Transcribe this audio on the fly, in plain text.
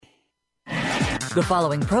The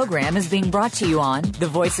following program is being brought to you on the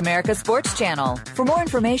Voice America Sports Channel. For more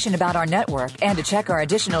information about our network and to check our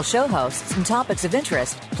additional show hosts and topics of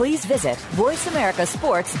interest, please visit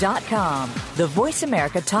voiceamericasports.com. The Voice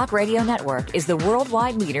America Talk Radio Network is the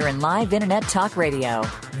worldwide leader in live Internet talk radio.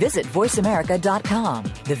 Visit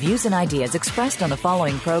voiceamerica.com. The views and ideas expressed on the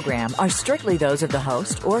following program are strictly those of the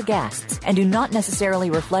host or guests and do not necessarily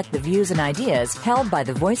reflect the views and ideas held by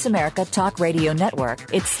the Voice America Talk Radio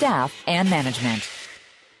Network, its staff, and management.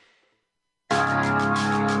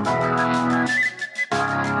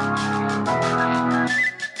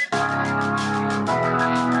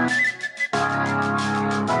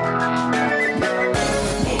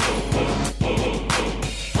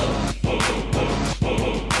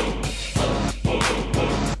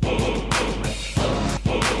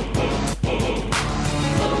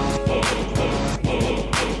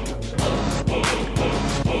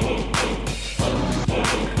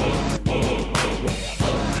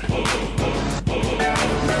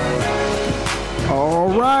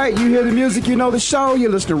 You hear the music, you know the show. You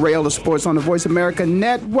listen to Rail of Sports on the Voice America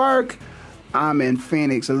Network. I'm in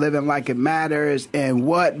Phoenix, living like it matters. And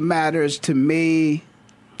what matters to me?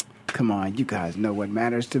 Come on, you guys know what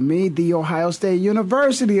matters to me. The Ohio State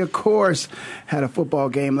University, of course, had a football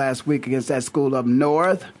game last week against that school up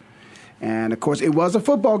north. And, of course, it was a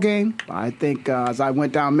football game. I think as I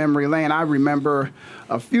went down memory lane, I remember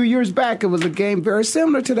a few years back, it was a game very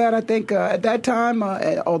similar to that. I think at that time,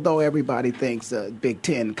 although everybody thinks the Big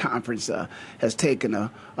Ten Conference has taken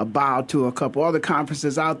a bow to a couple other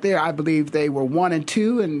conferences out there, I believe they were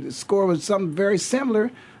 1-2, and the score was something very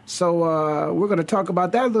similar. So we're going to talk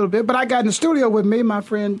about that a little bit. But I got in the studio with me my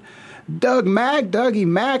friend Doug Mack, Dougie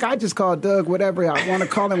Mack. I just call Doug whatever I want to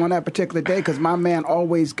call him on that particular day because my man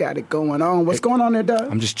always got it going on. What's going on there, Doug?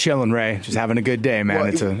 I'm just chilling, Ray. Just having a good day, man. Well,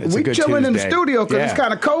 it's a good Tuesday. We chilling in the studio because it's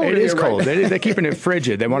kind of cold It here is cold. Right? They're keeping it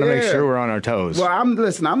frigid. They want to make sure we're on our toes. Well, I'm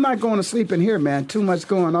not going to sleep in here, man. Too much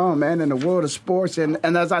going on, man, in the world of sports. And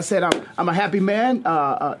as I said, I'm a happy man.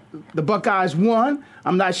 The Buckeyes won.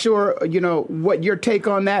 I'm not sure, what your take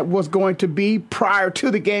on that was going to be prior to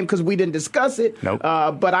the game because we didn't discuss it. Nope.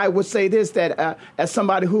 But I would say this, that as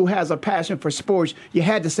somebody who has a passion for sports, you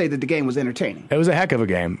had to say that the game was entertaining. It was a heck of a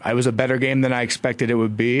game. It was a better game than I expected it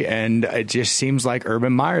would be, and it just seems like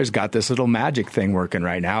Urban Meyer's got this little magic thing working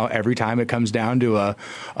right now. Every time it comes down to a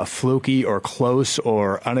fluky or close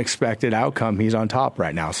or unexpected outcome, he's on top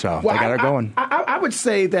right now. So they got it going. I would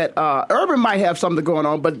say that Urban might have something going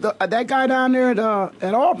on, but that guy down there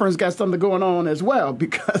at Auburn's got something going on as well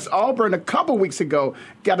because Auburn a couple weeks ago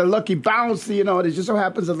got a lucky bounce, it just so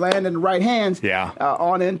happens to land in the right hands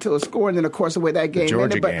on into a score, and then, of course, the way that game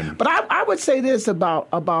ended. But I would say this about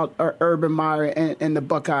Urban Meyer and the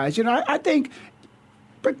Buckeyes. I think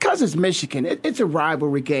because it's Michigan, it's a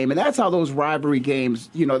rivalry game, and that's how those rivalry games,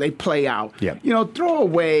 they play out. Yeah. Throw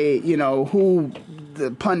away, who the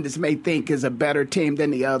pundits may think is a better team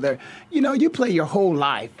than the other. You play your whole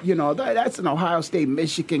life. That's an Ohio State,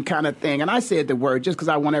 Michigan kind of thing. And I said the word just because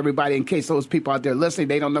I want everybody, in case those people out there listening,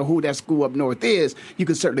 they don't know who that school up north is, you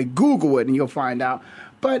can certainly Google it and you'll find out.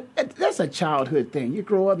 But that's a childhood thing. You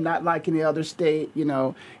grow up not liking the other state,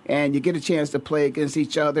 and you get a chance to play against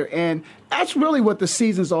each other. And that's really what the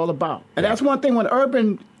season's all about. And that's one thing when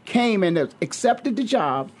Urban came and accepted the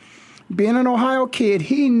job, being an Ohio kid,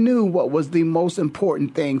 he knew what was the most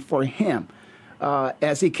important thing for him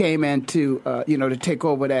as he came in to take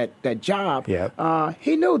over that job. Yep.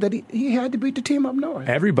 He knew that he had to beat the team up north.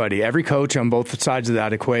 Every coach on both sides of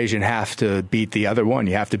that equation have to beat the other one.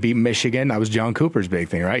 You have to beat Michigan. That was John Cooper's big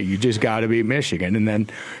thing, right? You just got to beat Michigan. And then,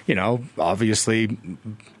 obviously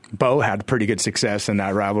Bo had pretty good success in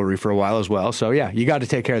that rivalry for a while as well. So, yeah, you got to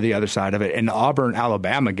take care of the other side of it. And the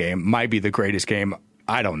Auburn-Alabama game might be the greatest game.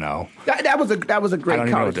 I don't know. That was a great. I don't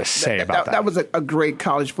even know what to say about that. That was a great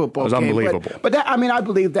college football game. It was unbelievable. But I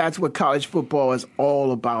believe that's what college football is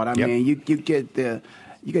all about. I mean, you get the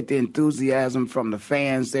enthusiasm from the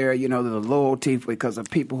fans there, the loyalty because of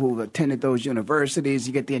people who attended those universities.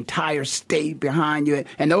 You get the entire state behind you.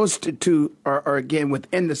 And those two are again,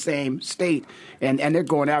 within the same state. And they're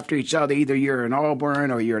going after each other. Either you're in Auburn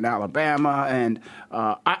or you're in Alabama. And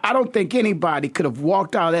I don't think anybody could have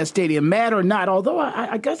walked out of that stadium, mad or not, although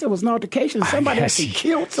I guess there was an altercation. Somebody actually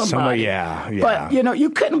killed somebody. Yeah. But, you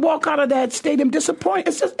couldn't walk out of that stadium disappointed.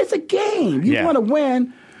 It's a game. You want to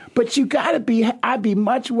win. But you got to be – I'd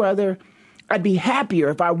be happier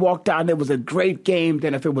if I walked out and it was a great game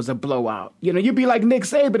than if it was a blowout. You'd be like Nick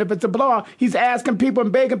Saban. If it's a blowout, he's asking people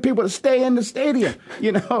and begging people to stay in the stadium,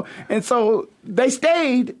 And so they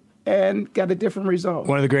stayed, and got a different result.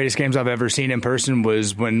 One of the greatest games I've ever seen in person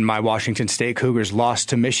was when my Washington State Cougars lost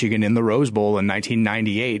to Michigan in the Rose Bowl in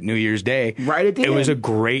 1998, New Year's Day. Right at the end. It was a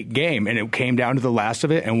great game, and it came down to the last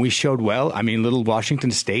of it, and we showed well. I mean, little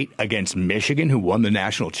Washington State against Michigan, who won the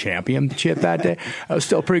national championship that day. That was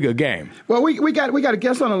still a pretty good game. Well, we got a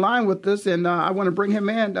guest on the line with us, and I want to bring him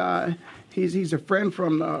in. He's a friend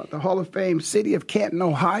from the Hall of Fame city of Canton,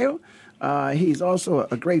 Ohio. He's also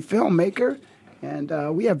a great filmmaker.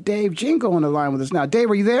 And we have Dave Jingo on the line with us now. Dave,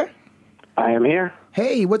 are you there? I am here.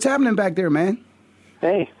 Hey, what's happening back there, man?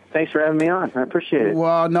 Hey, thanks for having me on. I appreciate it.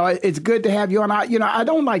 Well, no, it's good to have you on.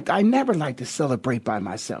 I never like to celebrate by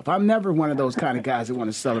myself. I'm never one of those kind of guys that want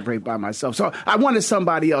to celebrate by myself. So I wanted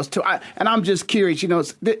somebody else to. And I'm just curious,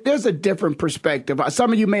 there's a different perspective.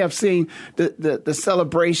 Some of you may have seen the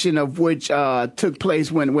celebration of which took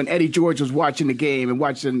place when Eddie George was watching the game and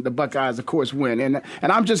watching the Buckeyes, of course, win. And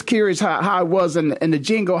I'm just curious how it was in the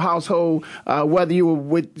Jingo household, whether you were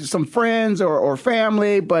with some friends or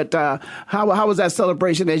family, but how was that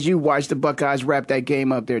celebration as you watched the Buckeyes wrap that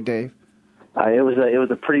game up there, Dave? It was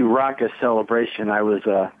a pretty raucous celebration. I was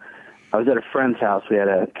at a friend's house. We had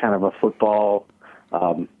a kind of a football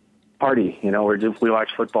party. We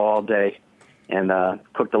watched football all day and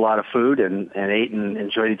cooked a lot of food and ate and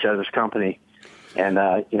enjoyed each other's company. And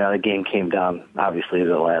the game came down obviously to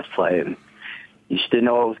the last play, and you just didn't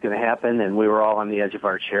know what was going to happen. And we were all on the edge of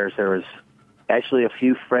our chairs. There was actually a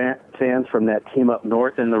few fans from that team up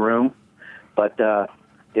north in the room, but the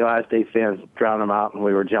Ohio State fans drowned them out, and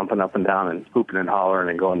we were jumping up and down and hooping and hollering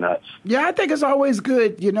and going nuts. Yeah, I think it's always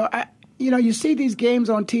good. You see these games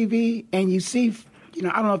on TV, and you see, I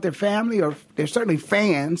don't know if they're family or they're certainly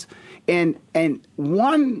fans, and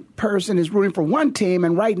one person is rooting for one team,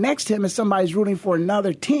 and right next to him is somebody's rooting for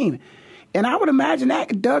another team. And I would imagine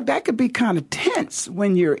that, Doug, that could be kind of tense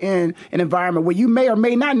when you're in an environment where you may or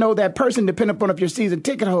may not know that person, depending upon if you're season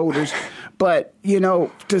ticket holders. But,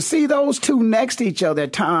 to see those two next to each other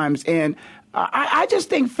at times, and I just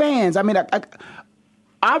think fans,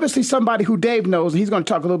 obviously somebody who Dave knows, he's going to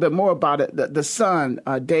talk a little bit more about it. The son,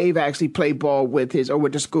 Dave, actually played ball went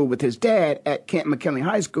to school with his dad at Canton McKinley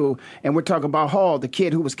High School. And we're talking about Hall, the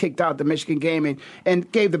kid who was kicked out the Michigan game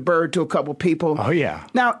and gave the bird to a couple people. Oh, yeah.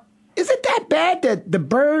 Now, is it that bad that the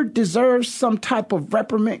bird deserves some type of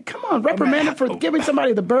reprimand? Come on, reprimand him for giving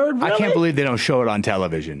somebody the bird? Really? I can't believe they don't show it on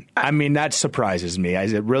television. That surprises me.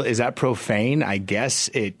 Is that profane? I guess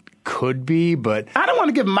it could be, but I don't want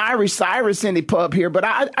to give Miley Cyrus any pub here, but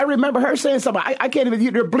I remember her saying something. I can't even.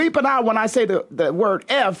 You're bleeping out when I say the word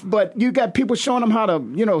F, but you got people showing them how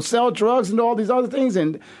to sell drugs and all these other things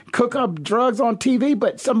and cook up drugs on TV.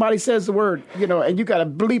 But somebody says the word and you got to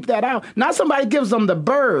bleep that out. Now somebody gives them the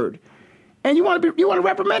bird, and you want to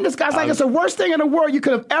reprimand this guy. It's like it's the worst thing in the world you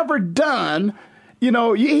could have ever done. He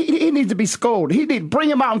needs to be scolded. He need to bring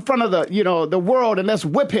him out in front of the world and let's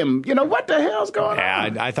whip him. What the hell's going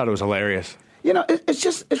on? Yeah, I thought it was hilarious. It's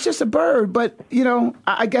just a bird, but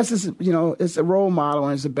I guess it's a role model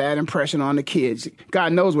and it's a bad impression on the kids.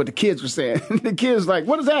 God knows what the kids were saying. The kids like,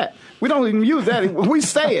 what is that? We don't even use that. We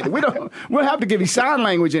say it. We don't have to give you sign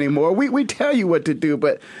language anymore. We tell you what to do.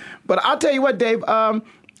 But I'll tell you what, Dave.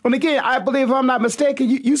 And again, I believe, if I'm not mistaken,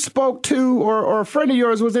 you spoke to, or a friend of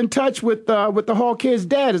yours was in touch with the Hall kid's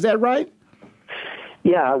dad. Is that right?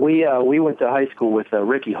 Yeah, we went to high school with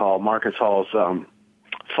Ricky Hall, Marcus Hall's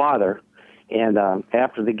father, and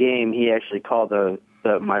after the game, he actually called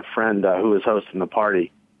my friend who was hosting the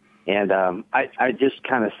party, and I just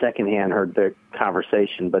kind of secondhand heard their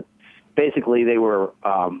conversation, but basically they were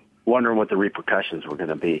wondering what the repercussions were going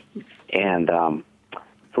to be, and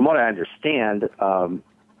from what I understand.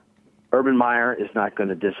 Urban Meyer is not going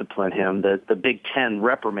to discipline him. The Big Ten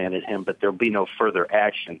reprimanded him, but there'll be no further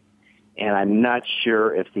action. And I'm not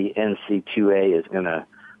sure if the NC2A is going to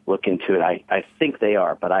look into it. I think they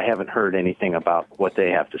are, but I haven't heard anything about what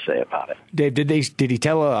they have to say about it. Dave, did he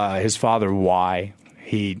tell his father why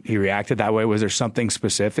he reacted that way? Was there something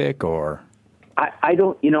specific, or? I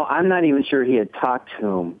don't. I'm not even sure he had talked to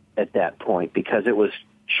him at that point because it was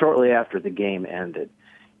shortly after the game ended,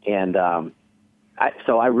 and.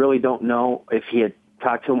 So I really don't know if he had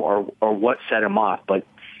talked to him or what set him off, but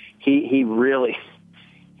he really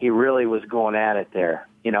was going at it there.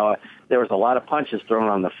 There was a lot of punches thrown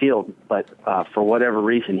on the field, but for whatever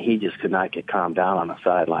reason, he just could not get calmed down on the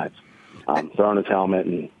sidelines, throwing his helmet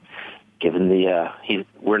and giving the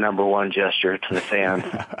we're number one gesture to the fans.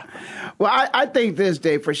 Well, I think this,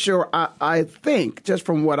 Dave, for sure. I think just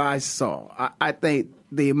from what I saw, I think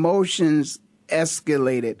the emotions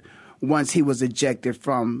escalated once he was ejected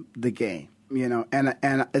from the game,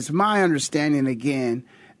 and it's my understanding again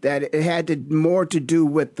that it had more to do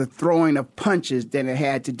with the throwing of punches than it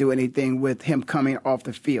had to do anything with him coming off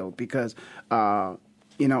the field. Because,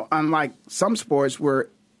 unlike some sports where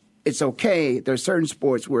it's okay, there's certain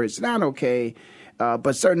sports where it's not okay.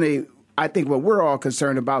 But certainly, I think what we're all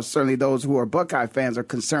concerned about, certainly those who are Buckeye fans are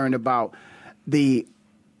concerned about the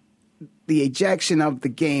ejection of the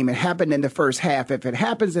game. It happened in the first half. If it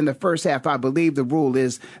happens in the first half, I believe the rule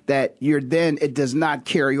is that it does not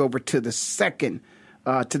carry over to the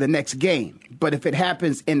to the next game. But if it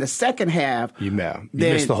happens in the second half, you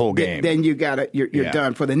miss the whole game. Then you're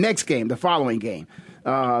done for the next game, the following game.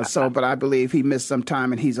 But I believe he missed some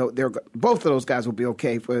time, and both of those guys will be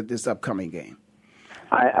okay for this upcoming game.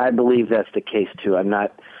 I believe that's the case too. I'm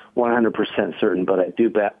not 100% certain, but I do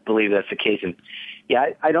believe that's the case. And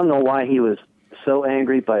yeah, I don't know why he was so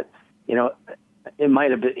angry, but it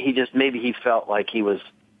might have been maybe he felt like he was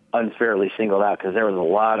unfairly singled out because there was a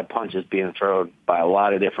lot of punches being thrown by a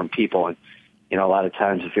lot of different people, and a lot of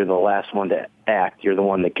times if you're the last one to act, you're the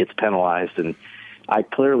one that gets penalized. And I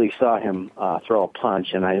clearly saw him throw a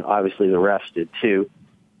punch, and obviously the refs did too.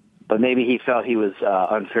 But maybe he felt he was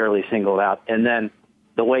unfairly singled out, and then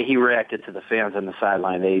the way he reacted to the fans on the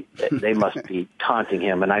sideline, they must be taunting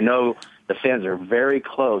him. And I know the fans are very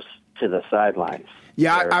close to the sidelines.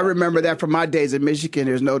 Yeah, I remember that from my days in Michigan.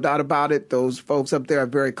 There's no doubt about it. Those folks up there are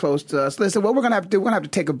very close to us. Listen, what we're going to have to do, we're going to have to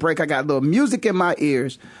take a break. I got a little music in my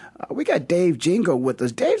ears. We got Dave Jingo with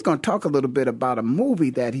us. Dave's going to talk a little bit about a movie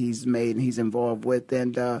that he's made and he's involved with.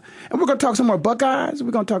 And we're going to talk some more Buckeyes.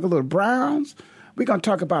 We're going to talk a little Browns. We're going to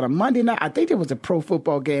talk about a Monday night. I think there was a pro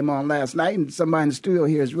football game on last night, and somebody in the studio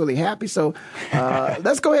here is really happy. So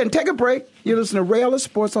let's go ahead and take a break. You're listening to Rail of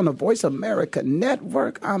Sports on the Voice America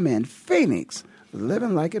Network. I'm in Phoenix,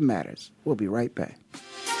 living like it matters. We'll be right back.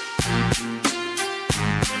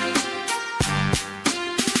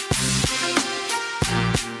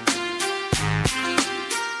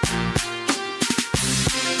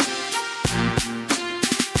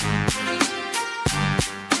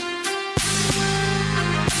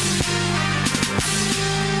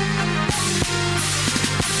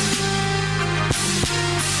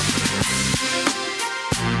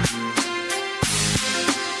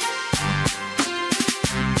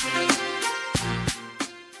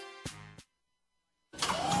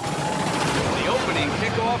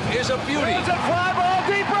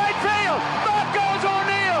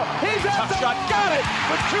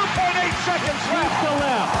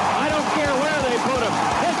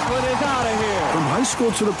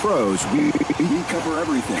 To the pros, we cover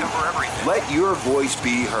everything. Let your voice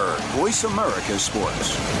be heard. Voice America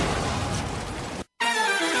Sports.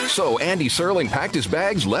 So Andy Serling packed his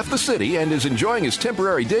bags, left the city, and is enjoying his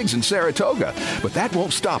temporary digs in Saratoga. But that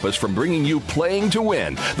won't stop us from bringing you Playing to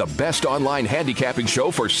Win, the best online handicapping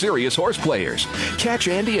show for serious horse players. Catch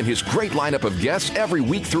Andy and his great lineup of guests every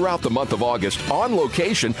week throughout the month of August on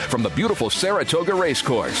location from the beautiful Saratoga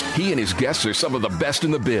Racecourse. He and his guests are some of the best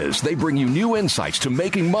in the biz. They bring you new insights to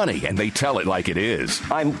making money, and they tell it like it is.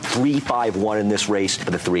 I'm 3-5-1 in this race,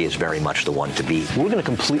 but the 3 is very much the one to beat. We're going to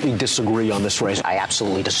completely disagree on this race. I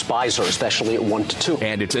absolutely despise her, especially at 1-2.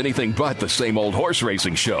 And it's anything but the same old horse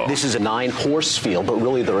racing show. This is a 9-horse field, but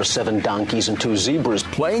really there are 7 donkeys and 2 zebras.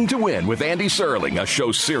 Playing to Win with Andy Serling, a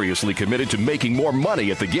show seriously committed to making more money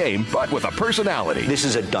at the game, but with a personality. This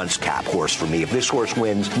is a dunce cap horse for me. If this horse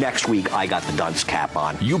wins, next week I got the dunce cap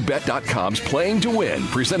on. YouBet.com's Playing to Win,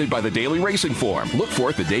 presented by the Daily Racing Form. Look for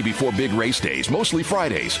it the day before big race days, mostly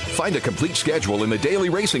Fridays. Find a complete schedule in the Daily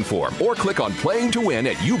Racing Form or click on Playing to Win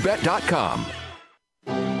at YouBet.com.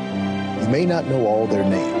 You may not know all their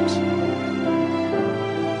names,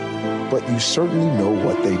 but you certainly know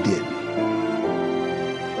what they did.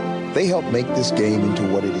 They helped make this game into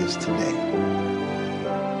what it is today.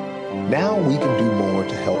 Now we can do more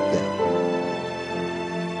to help them.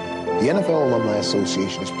 The NFL Alumni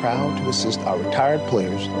Association is proud to assist our retired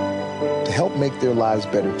players to help make their lives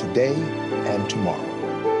better today and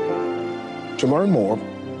tomorrow. To learn more,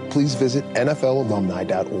 please visit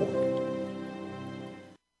NFLalumni.org.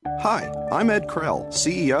 Hi, I'm Ed Krell,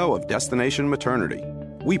 CEO of Destination Maternity.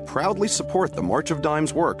 We proudly support the March of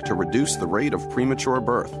Dimes work to reduce the rate of premature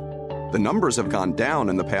birth. The numbers have gone down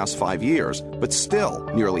in the past 5 years, but still,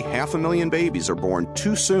 nearly 500,000 babies are born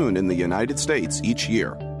too soon in the United States each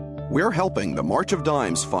year. We're helping the March of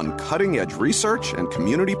Dimes fund cutting-edge research and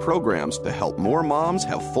community programs to help more moms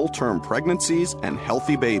have full-term pregnancies and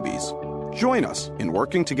healthy babies. Join us in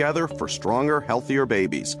working together for stronger, healthier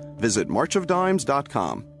babies. Visit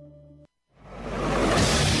marchofdimes.com.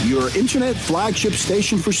 Your internet flagship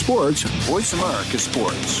station for sports, Voice America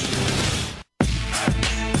Sports.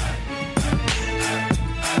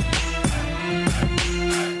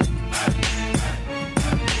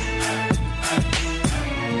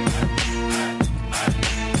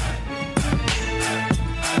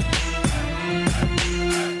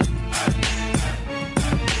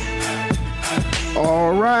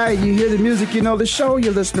 right, you hear the music, you know the show.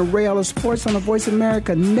 You listen to Ray Ellis Sports on the Voice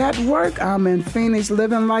America Network. I'm in Phoenix,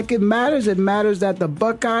 living like it matters. It matters that the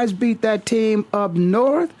Buckeyes beat that team up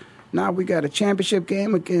north. Now we got a championship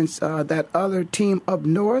game against that other team up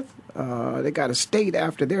north. They got a state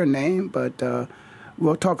after their name, but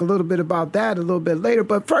we'll talk a little bit about that a little bit later.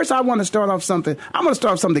 But first, I want to start off something. I'm going to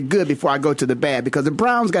start off something good before I go to the bad, because the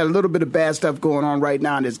Browns got a little bit of bad stuff going on right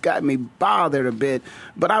now, and it's got me bothered a bit.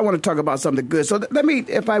 But I want to talk about something good. So let me,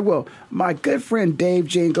 if I will, my good friend Dave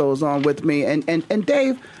Jingo is on with me. And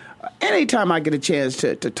Dave, anytime I get a chance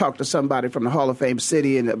to talk to somebody from the Hall of Fame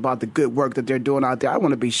city and about the good work that they're doing out there, I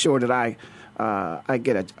want to be sure that I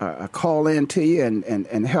get a call in to you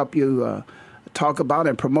and help you talk about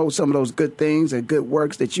and promote some of those good things and good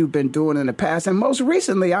works that you've been doing in the past. And most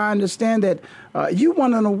recently, I understand that you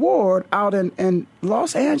won an award out in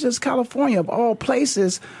Los Angeles, California, of all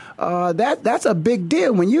places. That's a big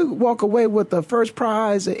deal. When you walk away with the first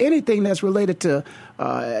prize, anything that's related to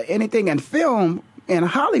anything in film in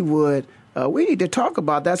Hollywood, we need to talk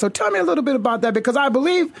about that. So tell me a little bit about that, because I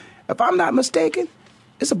believe, if I'm not mistaken,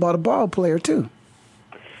 it's about a ball player, too.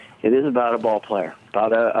 It is about a ball player,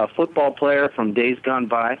 about a football player from days gone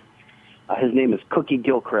by. His name is Cookie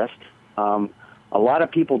Gilchrist. A lot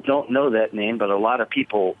of people don't know that name, but a lot of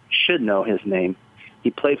people should know his name.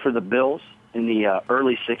 He played for the Bills in the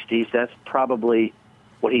early 60s. That's probably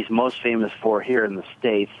what he's most famous for here in the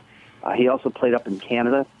States. He also played up in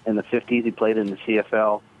Canada in the 50s. He played in the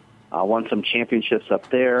CFL, won some championships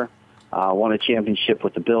up there, won a championship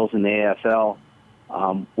with the Bills in the AFL.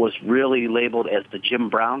 Was really labeled as the Jim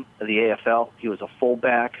Brown of the AFL. He was a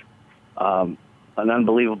fullback, an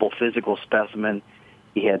unbelievable physical specimen.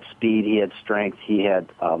 He had speed, he had strength, he had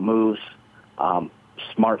moves,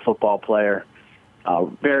 smart football player,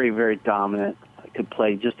 very, very dominant. Could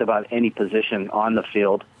play just about any position on the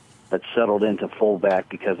field, but settled into fullback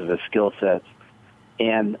because of his skill sets.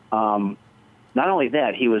 And not only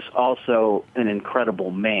that, he was also an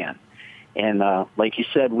incredible man. And like you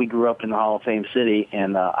said, we grew up in the Hall of Fame city,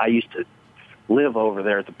 and I used to live over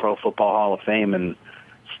there at the Pro Football Hall of Fame and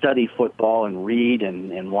study football and read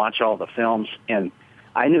and watch all the films. And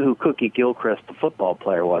I knew who Cookie Gilchrist, the football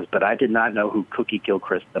player, was, but I did not know who Cookie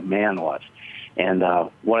Gilchrist, the man, was. And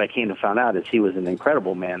what I came to find out is he was an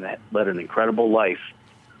incredible man that led an incredible life,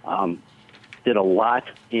 did a lot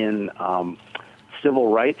in civil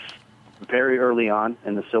rights very early on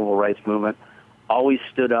in the civil rights movement, always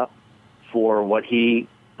stood up for what he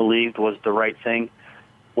believed was the right thing,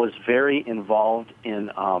 was very involved in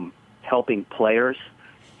helping players.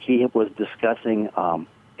 He was discussing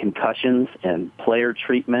concussions and player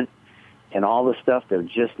treatment and all the stuff they're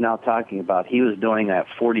just now talking about. He was doing that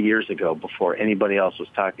 40 years ago before anybody else was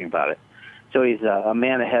talking about it. So he's a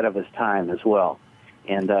man ahead of his time as well.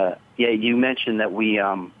 And, yeah, you mentioned that we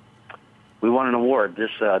won an award.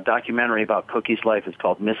 This documentary about Cookie's life is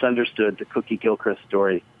called Misunderstood, the Cookie Gilchrist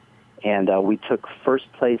Story. And we took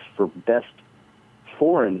first place for Best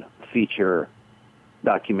Foreign Feature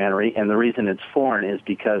Documentary. And the reason it's foreign is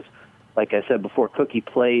because, like I said before, Cookie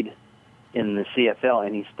played in the CFL,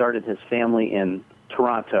 and he started his family in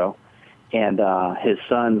Toronto. And his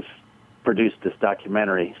sons produced this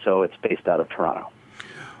documentary, so it's based out of Toronto.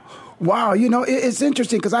 Wow, you know, it's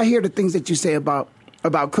interesting because I hear the things that you say about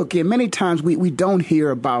Cookie, and many times we don't hear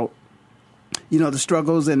about, you know, the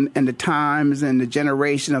struggles and the times and the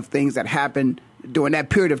generation of things that happened during that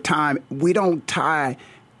period of time. We don't tie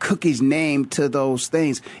Cookie's name to those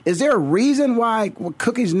things. Is there a reason why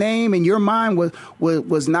Cookie's name in your mind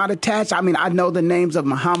was not attached? I mean, I know the names of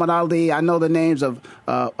Muhammad Ali. I know the names of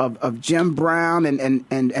Jim Brown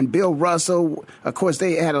and Bill Russell. Of course,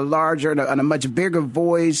 they had a larger and a much bigger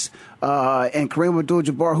voice. And Kareem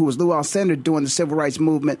Abdul-Jabbar, who was Lew Alcindor during the civil rights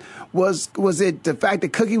movement. Was it the fact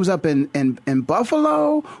that Cookie was up in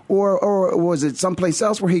Buffalo, or was it someplace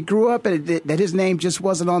else where he grew up and that his name just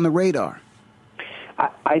wasn't on the radar?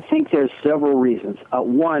 I think there's several reasons.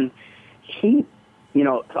 One, he, you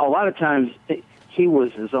know, a lot of times he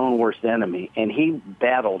was his own worst enemy, and he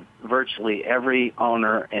battled virtually every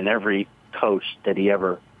owner and every coach that he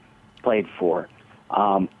ever played for.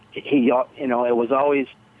 He, you know, it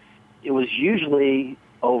was usually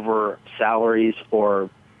over salaries or,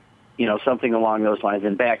 you know, something along those lines.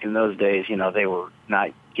 And back in those days, you know, they were not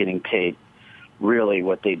getting paid really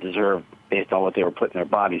what they deserved based on what they were putting their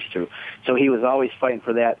bodies through. So he was always fighting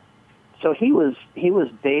for that. So he was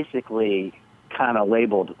basically kind of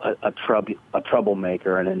labeled a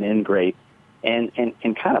troublemaker and an ingrate and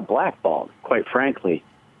kind of blackballed, quite frankly.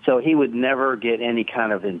 So he would never get any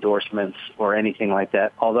kind of endorsements or anything like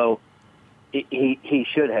that, although He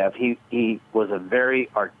should have. He was a very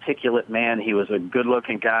articulate man. He was a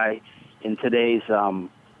good-looking guy in today's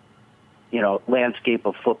landscape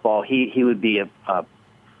of football. He would be a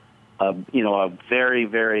very,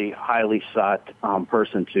 very highly sought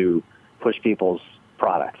person to push people's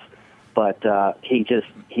products. But he just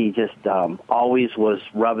always was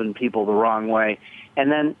rubbing people the wrong way.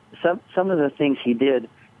 And then some of the things he did,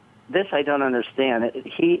 this I don't understand.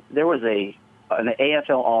 There was an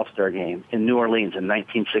AFL All-Star game in New Orleans in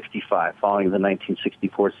 1965, following the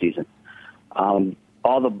 1964 season.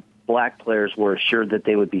 All the black players were assured that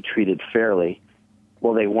they would be treated fairly.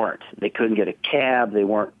 Well, they weren't. They couldn't get a cab. They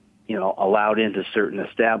weren't, allowed into certain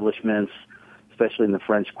establishments, especially in the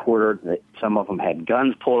French Quarter. Some of them had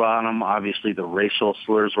guns pulled on them. Obviously, the racial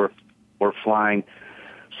slurs were flying.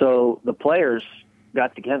 So the players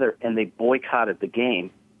got together and they boycotted the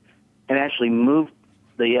game and actually moved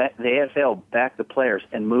the AFL back the players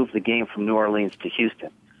and moved the game from New Orleans to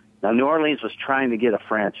Houston. Now, New Orleans was trying to get a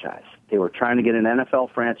franchise. They were trying to get an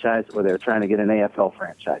NFL franchise or they were trying to get an AFL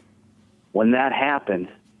franchise. When that happened,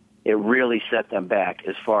 it really set them back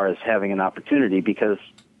as far as having an opportunity because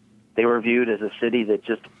they were viewed as a city that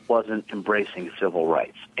just wasn't embracing civil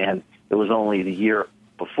rights. And it was only the year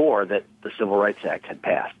before that the Civil Rights Act had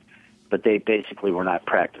passed, but they basically were not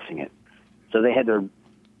practicing it. So they had to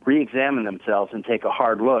re-examine themselves and take a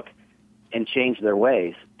hard look and change their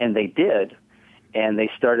ways. And they did, and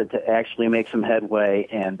they started to actually make some headway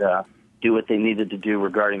and do what they needed to do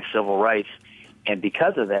regarding civil rights. And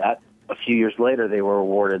because of that, a few years later, they were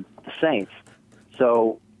awarded the Saints.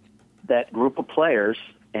 So that group of players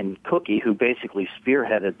and Cookie, who basically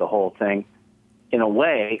spearheaded the whole thing, in a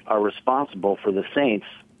way are responsible for the Saints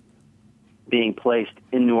being placed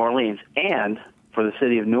in New Orleans and for the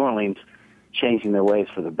city of New Orleans changing their ways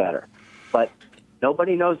for the better. But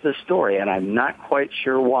nobody knows this story, and I'm not quite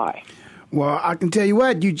sure why. Well, I can tell you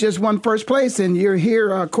what, you just won first place, and you're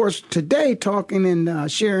here, of course, today talking and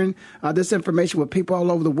sharing this information with people all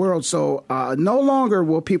over the world. So no longer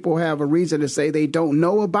will people have a reason to say they don't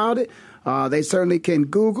know about it. They certainly can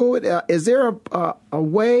Google it. Is there a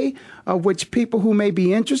way of which people who may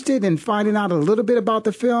be interested in finding out a little bit about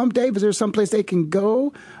the film, Dave, is there someplace they can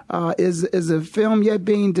go? Is the film yet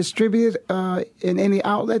being distributed in any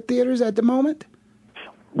outlet theaters at the moment?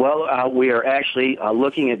 Well, we are actually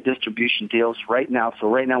looking at distribution deals right now. So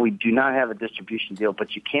right now we do not have a distribution deal,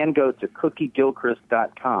 but you can go to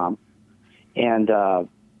cookiegilchrist.com and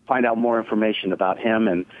find out more information about him.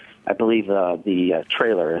 And I believe the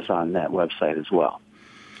trailer is on that website as well.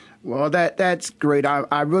 Well, that's great.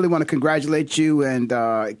 I really want to congratulate you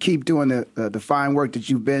and keep doing the fine work that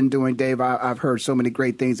you've been doing, Dave. I've heard so many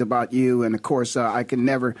great things about you. And, of course, I can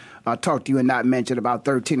never talk to you and not mention about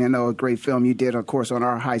 13-0, a great film you did, of course, on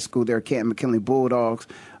our high school there, Canton McKinley Bulldogs,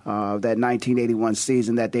 that 1981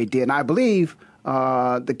 season that they did. And I believe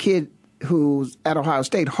the kid who's at Ohio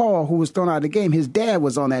State, Hall, who was thrown out of the game, his dad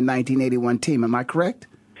was on that 1981 team. Am I correct?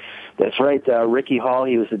 That's right. Ricky Hall,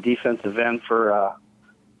 he was a defensive end for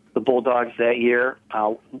the Bulldogs that year,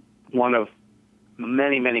 one of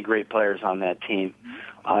many, many great players on that team.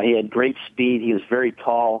 He had great speed. He was very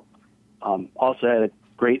tall, also had a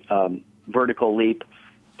great vertical leap,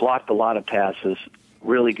 blocked a lot of passes,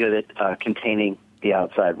 really good at containing the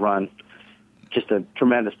outside run. Just a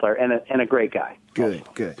tremendous player and a great guy. Good.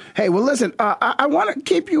 Hey, well, listen, I want to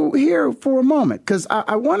keep you here for a moment because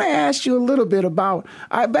I want to ask you a little bit about,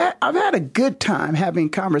 I've had a good time having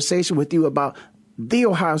conversation with you about the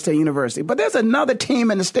Ohio State University. But there's another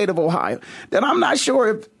team in the state of Ohio that I'm not sure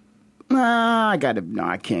if I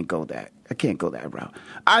can't go that route.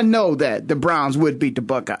 I know that the Browns would beat the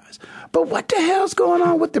Buckeyes. But what the hell's going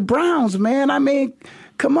on with the Browns, man? I mean,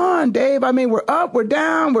 come on, Dave. I mean, we're up, we're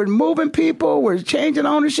down, we're moving people, we're changing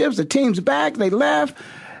ownerships. The team's back, they left.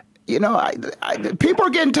 You know, people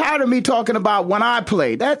are getting tired of me talking about when I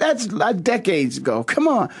played. That's decades ago. Come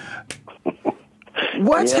on.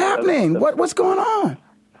 What's happening? What's going on?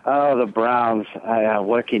 Oh, the Browns.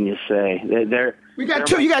 What can you say? You got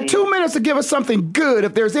 2 minutes to give us something good,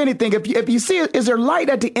 if there's anything. If you see it, is there light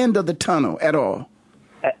at the end of the tunnel at all?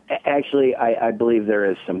 Actually, I believe there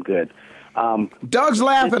is some good. Doug's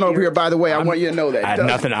laughing over here, by the way. I want you to know that. I had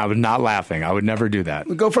nothing. I was not laughing. I would never do that.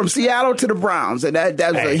 We go from Seattle to the Browns, and that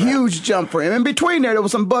was a huge jump for him. In between there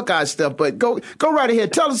was some Buckeye stuff, but go right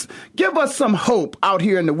ahead. Give us some hope out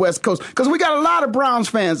here in the West Coast, because we got a lot of Browns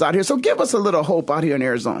fans out here. So give us a little hope out here in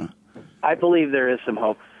Arizona. I believe there is some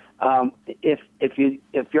hope. If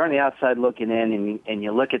you're on the outside looking in, and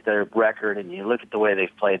you look at their record and you look at the way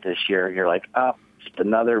they've played this year, you're like, just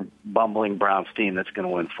another bumbling Browns team that's going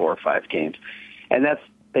to win 4 or 5 games. And that's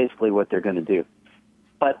basically what they're going to do.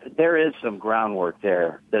 But there is some groundwork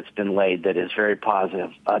there that's been laid that is very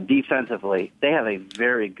positive. Defensively, they have a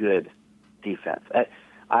very good defense.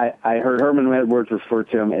 I heard Herman Edwards refer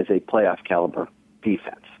to him as a playoff caliber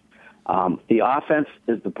defense. The offense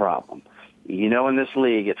is the problem. You know, in this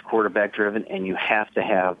league, it's quarterback driven, and you have to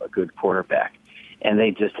have a good quarterback. And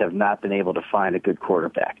they just have not been able to find a good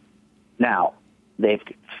quarterback. Now, they've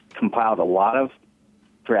compiled a lot of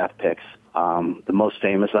draft picks. The most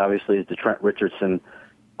famous, obviously, is the Trent Richardson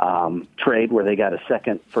trade, where they got a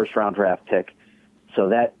second first-round draft pick. So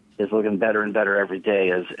that is looking better and better every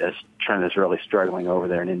day as Trent is really struggling over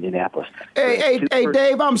there in Indianapolis. Hey,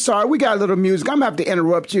 Dave, I'm sorry. We got a little music. I'm going to have to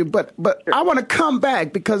interrupt you, but I want to come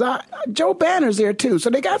back because Joe Banner's there, too. So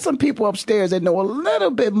they got some people upstairs that know a little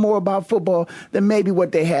bit more about football than maybe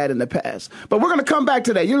what they had in the past. But we're going to come back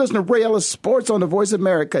to that. You're listening to Ray Ellis Sports on the Voice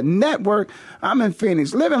America Network. I'm in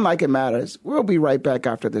Phoenix, living like it matters. We'll be right back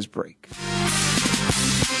after this break.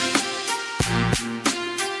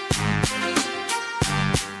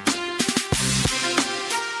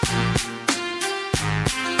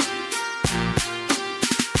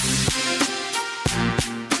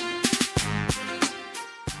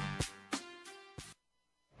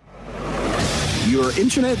 Your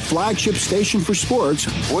internet flagship station for sports,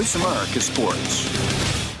 Voice America Sports.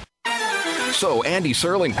 So Andy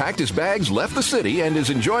Serling packed his bags, left the city, and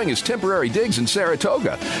is enjoying his temporary digs in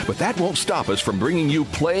Saratoga. But that won't stop us from bringing you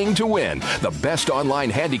Playing to Win, the best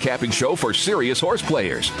online handicapping show for serious horse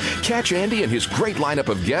players. Catch Andy and his great lineup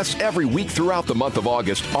of guests every week throughout the month of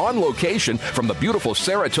August on location from the beautiful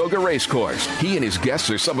Saratoga Racecourse. He and his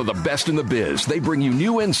guests are some of the best in the biz. They bring you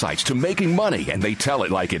new insights to making money, and they tell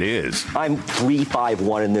it like it is. I'm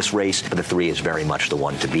 3-5-1 in this race, but the 3 is very much the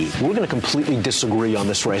one to beat. We're going to completely disagree on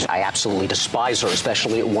this race. I absolutely despise her,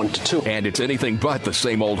 especially at 1-2. And it's anything but the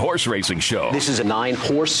same old horse racing show. This is a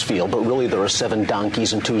 9-horse field, but really there are 7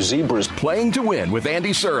 donkeys and 2 zebras. Playing to Win with Andy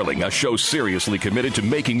Serling, a show seriously committed to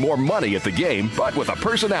making more money at the game, but with a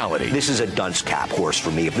personality. This is a dunce cap horse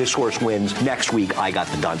for me. If this horse wins, next week I got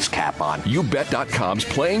the dunce cap on. YouBet.com's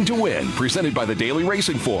Playing to Win, presented by the Daily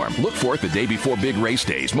Racing Form. Look for it the day before big race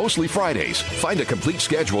days, mostly Fridays. Find a complete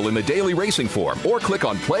schedule in the Daily Racing Form or click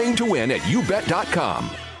on Playing to Win at YouBet.com.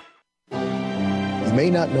 You may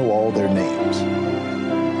not know all their names,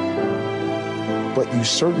 but you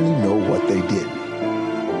certainly know what they did.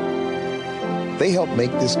 They helped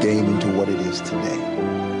make this game into what it is today.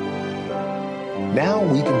 Now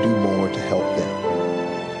we can do more to help them.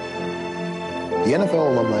 The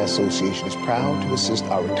NFL Alumni Association is proud to assist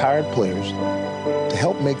our retired players to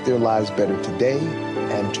help make their lives better today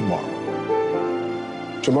and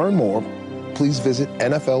tomorrow. To learn more, please visit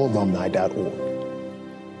NFLalumni.org.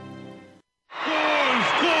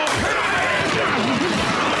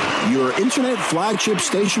 Your internet flagship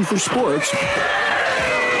station for sports,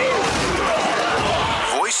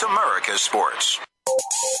 Voice America Sports.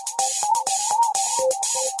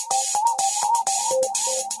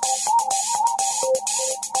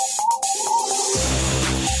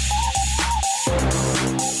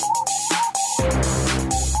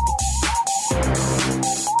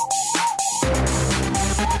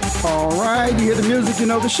 All right, you hear the music, you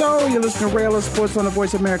know the show. You're listening to Ray Ellis Sports on the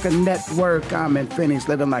Voice America Network. I'm in Phoenix,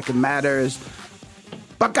 living like it matters.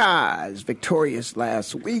 Buckeyes victorious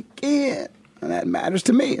last weekend. And that matters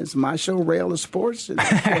to me. It's my show, Ray Ellis Sports. And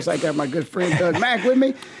of course, I got my good friend Doug Mack with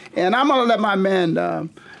me. And I'm going to let my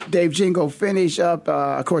man Dave Jingo finish up.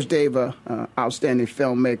 Of course, Dave, outstanding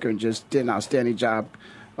filmmaker, and just did an outstanding job.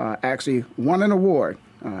 Actually won an award.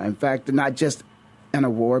 In fact, not just an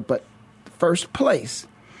award, but first place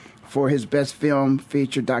for his best film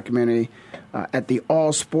feature documentary at the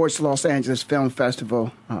All Sports Los Angeles Film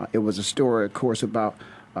Festival. It was a story, of course, about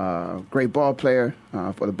a great ball player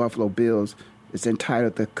for the Buffalo Bills. It's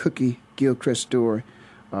entitled The Cookie Gilchrist Story,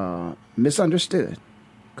 Misunderstood.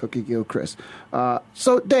 Cookie Gilchrist.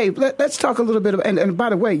 So, Dave, let's talk a little bit about, and by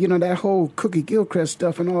the way, you know, that whole Cookie Gilchrist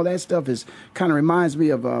stuff and all that stuff is kind of reminds me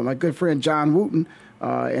of my good friend John Wooten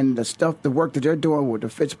and the work that they're doing with the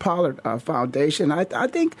Fitz-Pollard Foundation. I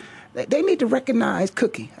think they need to recognize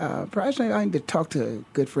Cookie. Perhaps I need to talk to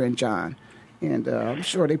good friend John, and I'm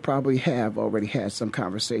sure they probably have already had some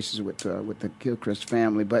conversations with the Gilchrist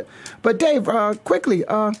family. But Dave, quickly,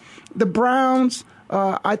 the Browns.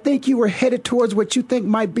 I think you were headed towards what you think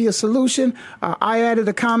might be a solution. I added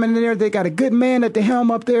a comment in there. They got a good man at the helm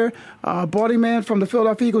up there, body man from the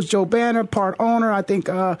Philadelphia Eagles, Joe Banner, part owner. I think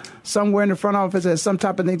somewhere in the front office as some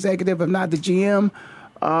type of executive, if not the GM.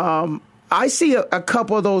 I see a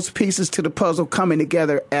couple of those pieces to the puzzle coming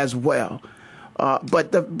together as well.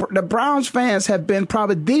 But the Browns fans have been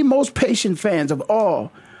probably the most patient fans of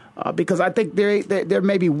all because I think there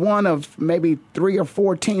may be one of maybe 3 or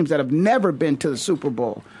 4 teams that have never been to the Super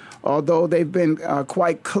Bowl, although they've been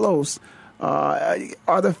quite close.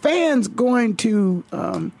 Are the fans going to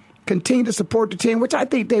continue to support the team, which I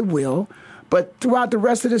think they will, but throughout the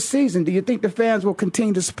rest of the season, do you think the fans will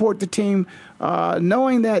continue to support the team,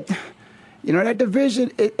 knowing that, that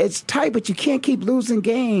division, it's tight, but you can't keep losing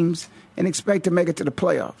games and expect to make it to the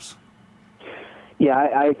playoffs? Yeah,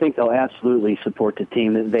 I think they'll absolutely support the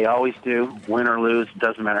team. They always do, win or lose. It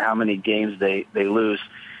doesn't matter how many games they lose.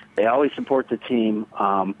 They always support the team.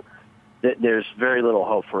 There's very little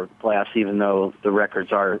hope for playoffs, even though the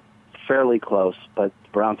records are fairly close. But the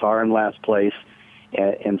Browns are in last place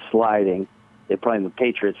and sliding. They're playing the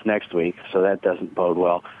Patriots next week, so that doesn't bode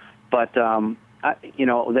well. But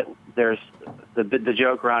there's the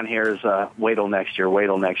joke around here is wait till next year,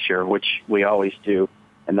 which we always do,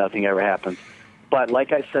 and nothing ever happens. But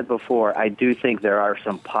like I said before, I do think there are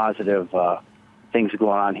some positive things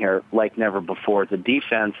going on here like never before. The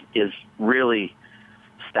defense is really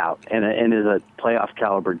stout and is a playoff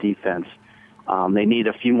caliber defense. They need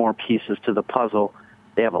a few more pieces to the puzzle.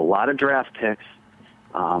 They have a lot of draft picks.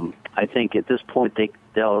 I think at this point they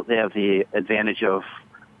have the advantage of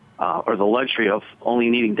or the luxury of only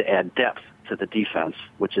needing to add depth to the defense,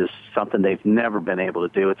 which is something they've never been able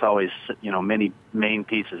to do. It's always many main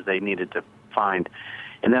pieces they needed to find.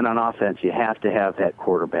 And then on offense, you have to have that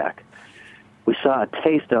quarterback. We saw a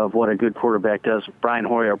taste of what a good quarterback does. Brian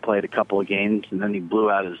Hoyer played a couple of games, and then he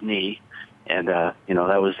blew out his knee, and that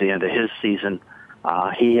was the end of his season.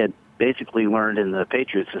 He had basically learned in the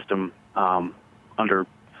Patriot system under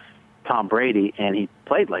Tom Brady, and he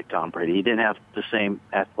played like Tom Brady. He didn't have the same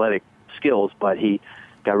athletic skills, but he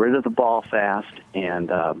got rid of the ball fast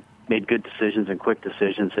and made good decisions and quick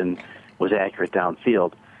decisions and was accurate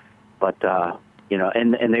downfield. But,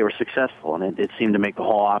 and they were successful, and it seemed to make the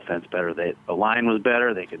whole offense better. The line was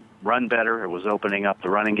better. They could run better. It was opening up the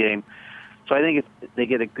running game. So I think if they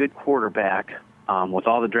get a good quarterback with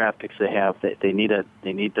all the draft picks they have, they need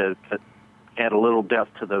to add a little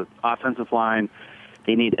depth to the offensive line.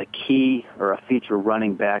 They need a key or a feature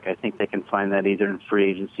running back. I think they can find that either in free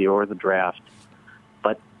agency or the draft.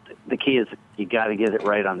 But the key is you got to get it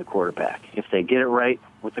right on the quarterback. If they get it right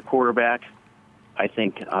with the quarterback, I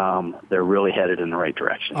think they're really headed in the right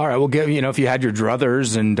direction. All right, well, if you had your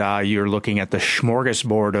druthers and you're looking at the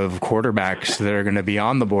smorgasbord of quarterbacks that are going to be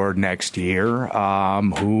on the board next year,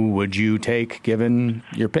 who would you take given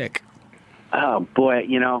your pick? Oh boy,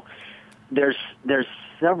 there's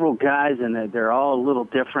several guys and they're all a little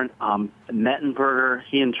different. Mettenberger,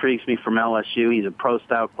 he intrigues me from LSU. He's a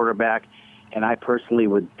pro-style quarterback, and I personally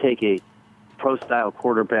would take a pro-style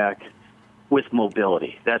quarterback with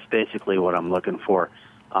mobility. That's basically what I'm looking for.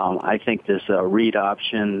 I think this read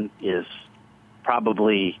option is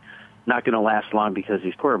probably not going to last long because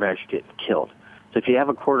these quarterbacks are getting killed. So if you have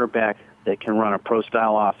a quarterback that can run a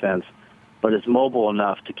pro-style offense but is mobile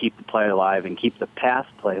enough to keep the play alive and keep the pass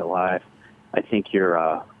play alive, I think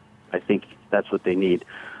that's what they need.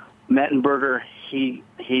 Mettenberger,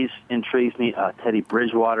 he's intrigues me. Teddy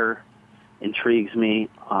Bridgewater intrigues me.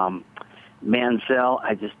 Manziel,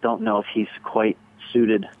 I just don't know if he's quite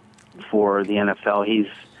suited for the NFL.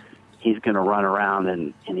 He's going to run around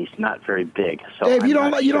and he's not very big. So Dave, you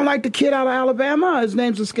don't like the kid out of Alabama? His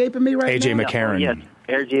name's escaping me right A.J. now. McCarron. Yes,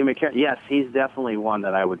 A.J. McCarron. Yes, he's definitely one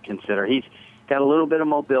that I would consider. He's got a little bit of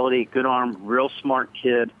mobility, good arm, real smart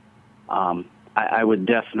kid. I would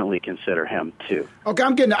definitely consider him too. Okay,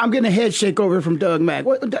 I'm getting a head shake over from Doug Mack.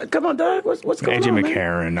 Come on, Doug. What's going on, A.J.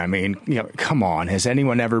 McCarron. I mean, come on. Has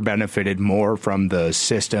anyone ever benefited more from the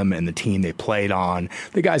system and the team they played on?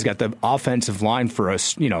 The guy's got the offensive line for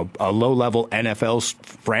a low-level NFL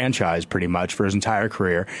franchise pretty much for his entire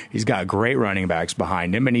career. He's got great running backs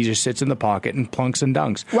behind him, and he just sits in the pocket and plunks and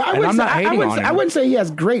dunks. Well, I wouldn't say he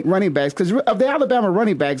has great running backs because of the Alabama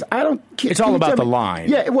running backs, I don't. It's all about the line.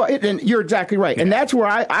 Yeah, well, and you're exactly right, and that's where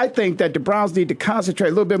I think that the Browns need to concentrate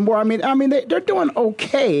a little bit more. I mean, they're doing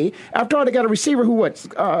okay. After all, they got a receiver who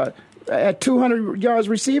at 200 yards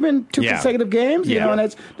receiving, two consecutive games. Yeah.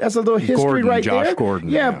 That's a little history right there. Josh Gordon.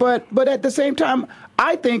 Yeah, but at the same time,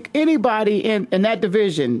 I think anybody in that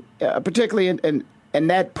division, particularly in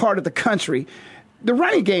that part of the country, the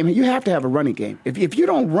running game, you have to have a running game. If you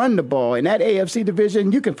don't run the ball in that AFC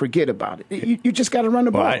division, you can forget about it. You just got to run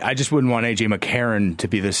the ball. I just wouldn't want A.J. McCarron to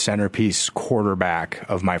be the centerpiece quarterback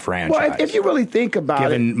of my franchise. Well, if you really think about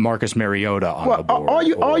given Marcus Mariota on the board.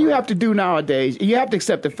 All you have to do nowadays, you have to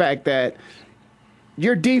accept the fact that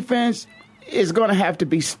your defense is going to have to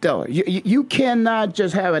be stellar. You cannot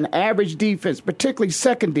just have an average defense, particularly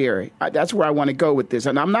secondary. That's where I want to go with this.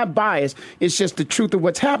 And I'm not biased. It's just the truth of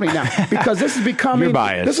what's happening now. Because this is becoming – You're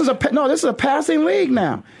biased. This is a passing league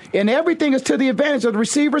now. And everything is to the advantage of the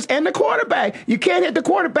receivers and the quarterback. You can't hit the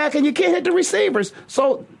quarterback and you can't hit the receivers.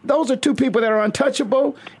 So those are two people that are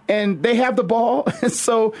untouchable, and they have the ball.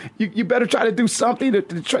 So you better try to do something to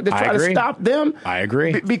try to stop them. I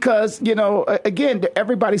agree. Because, again,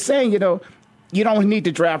 everybody's saying, you don't need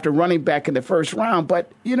to draft a running back in the first round.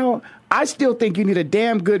 But, I still think you need a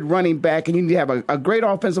damn good running back, and you need to have a great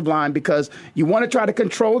offensive line because you want to try to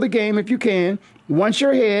control the game if you can once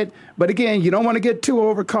you're ahead. But, again, you don't want to get too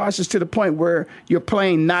overcautious to the point where you're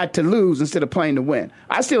playing not to lose instead of playing to win.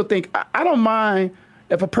 I still think I don't mind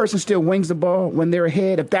if a person still wings the ball when they're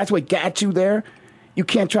ahead. If that's what got you there, you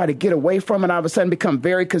can't try to get away from it all of a sudden become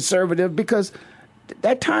very conservative because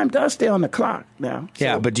that time does stay on the clock now.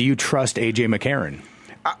 Yeah, but do you trust A.J. McCarron?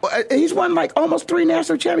 He's won almost 3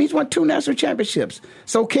 national championships. He's won 2 national championships.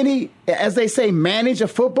 So can he, as they say, manage a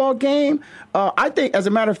football game? I think, as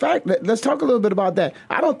a matter of fact, let's talk a little bit about that.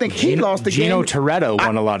 I don't think he lost the game. Gino Toretto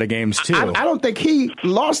won a lot of games, too. I don't think he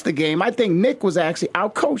lost the game. I think Nick was actually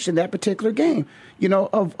outcoached in that particular game.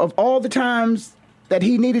 Of all the times that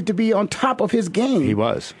he needed to be on top of his game. He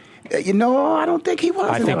was. I don't think he was.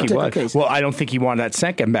 I think he was. Case. Well, I don't think he wanted that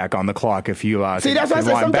second back on the clock. If you see, that's what I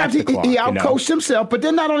said. Sometimes he outcoached himself. But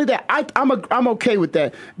then not only that, I'm okay with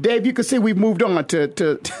that. Dave, you can see we've moved on to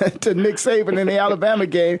Nick Saban in the Alabama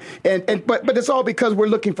game, but it's all because we're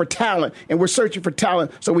looking for talent and we're searching for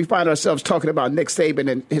talent. So we find ourselves talking about Nick Saban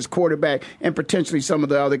and his quarterback and potentially some of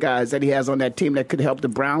the other guys that he has on that team that could help the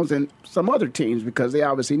Browns and some other teams because they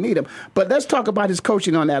obviously need him. But let's talk about his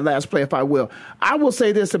coaching on that last play, if I will. I will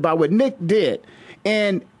say this about what Nick did,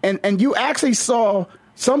 and you actually saw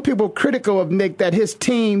some people critical of Nick that his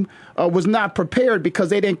team was not prepared because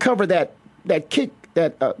they didn't cover that kick,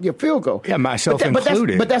 your field goal. Yeah, myself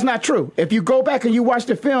included. But that's not true. If you go back and you watch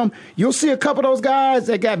the film, you'll see a couple of those guys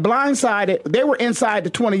that got blindsided. They were inside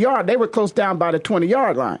the 20-yard. They were close down by the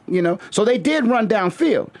 20-yard line. So they did run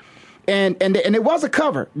downfield. And it was a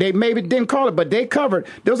cover. They maybe didn't call it, but they covered.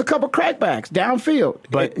 There was a couple crackbacks downfield.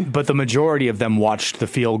 But the majority of them watched the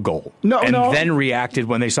field goal then reacted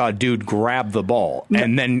when they saw a dude grab the ball. No.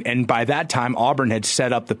 And by that time, Auburn had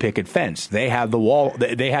set up the picket fence. They had the wall.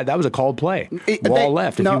 That was a called play.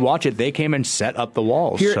 Left. If you watch it, they came and set up the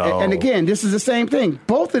wall. And again, this is the same thing.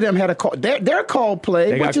 Both of them had a call. Their called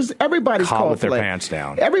play, which is everybody's called play. With their pants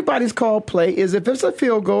down. Everybody's called play is if it's a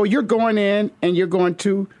field goal, you're going in and you're going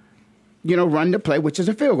to run the play, which is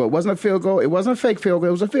a field goal. It wasn't a field goal. It wasn't a fake field goal.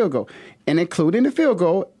 It was a field goal. And including the field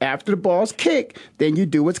goal, after the ball's kicked, then you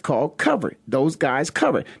do what's called cover. Those guys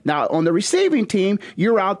cover. Now, on the receiving team,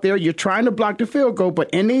 you're out there, you're trying to block the field goal,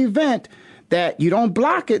 but in the event that you don't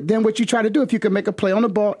block it, then what you try to do, if you can make a play on the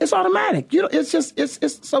ball, it's automatic.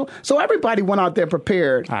 It's so everybody went out there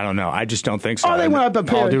prepared. I don't know. I just don't think so. Oh, they went out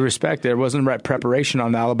prepared. All due respect, there wasn't preparation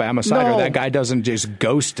on the Alabama side, or that guy doesn't just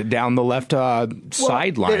ghost down the left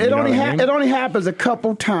sideline. It only happens a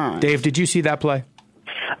couple times. Dave, did you see that play?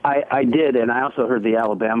 I did, and I also heard the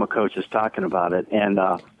Alabama coaches talking about it. And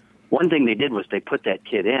one thing they did was they put that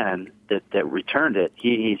kid in that returned it.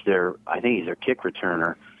 I think he's their kick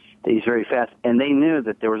returner. He's very fast, and they knew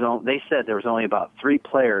that they said there was only about 3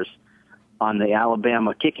 players on the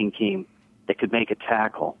Alabama kicking team that could make a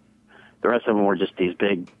tackle. The rest of them were just these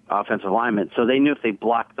big offensive linemen. So they knew if they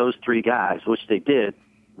blocked those 3 guys, which they did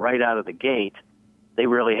right out of the gate, they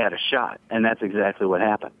really had a shot, and that's exactly what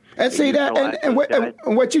happened. And see that, and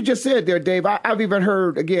what you just said there, Dave. I've even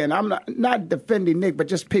heard again. I'm not defending Nick, but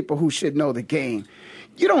just people who should know the game.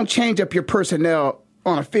 You don't change up your personnel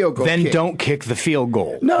on a field goal. Then kick. Don't kick the field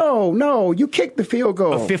goal. No, you kick the field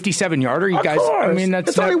goal. A 57-yarder, you guys. Course. I mean,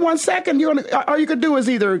 it's only 1 second. All you could do is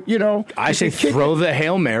either, I say throw the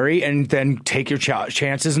Hail Mary and then take your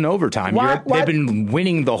chances in overtime. They've been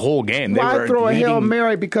winning the whole game. Why throw a Hail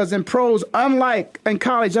Mary? Because in college,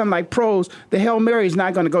 unlike pros, the Hail Mary is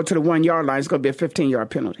not going to go to the 1-yard line. It's going to be a 15-yard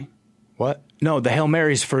penalty. What? No, the Hail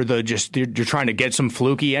Mary's for you're trying to get some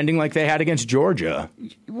fluky ending like they had against Georgia.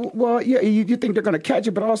 Well, yeah, you think they're going to catch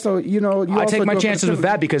it, but also, I take my chances with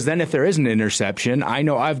that because then if there is an interception, I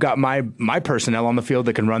know I've got my personnel on the field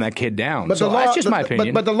that can run that kid down. But that's just my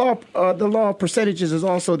opinion. But the law of percentages is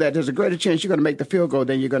also that there's a greater chance you're going to make the field goal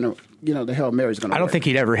than you're going to, the Hail Mary's going to. I don't think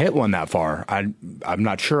he'd ever hit one that far. I'm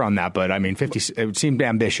not sure on that, but I mean, 50. It seemed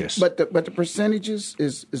ambitious. But the percentages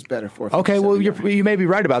is better for. Okay, well you may be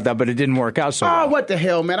right about that, but it didn't work out. How's so? Oh, what the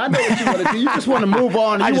hell, man! I know what you want to do. You just want to move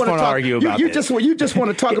on. I just want to argue about you this. You just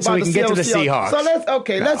want to talk about so we can get to the Seahawks. So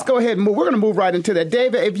let's go ahead and move. We're going to move right into that.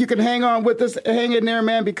 David, if you can hang on with us, hang in there,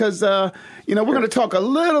 man, because we're going to talk a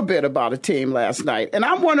little bit about a team last night, and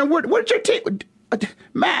I'm wondering what's your team.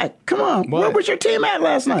 Matt, come on. What? Where was your team at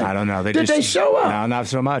last night? I don't know. Did they show up? No, not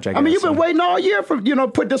so much. I mean, you've been waiting all year for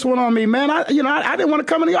put this one on me, man. I didn't want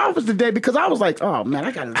to come in the office today because I was like, oh man,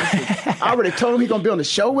 I got to listen. I already told him he's going to be on the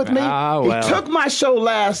show with me. He took my show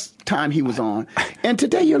last time he was on, and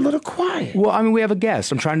today you're a little quiet. Well, I mean, we have a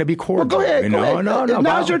guest. I'm trying to be cordial. Well, go ahead. No.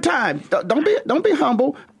 Now's your time. Don't be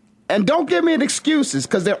humble, and don't give me excuses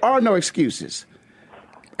because there are no excuses.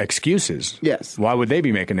 Excuses? Yes. Why would they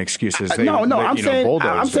be making excuses? I'm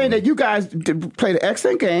saying that you guys played an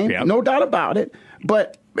excellent game, no doubt about it.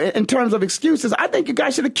 But in terms of excuses, I think you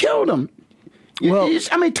guys should have killed them.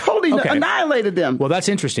 Totally annihilated them. Well, that's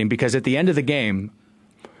interesting because at the end of the game,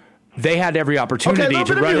 they had every opportunity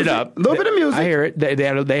to run it up. A little bit of music. I hear it.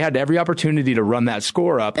 They had every opportunity to run that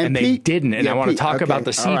score up, and they didn't. And I want to talk about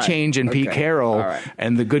the sea change in Pete Carroll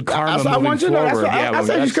and the good karma moving forward. I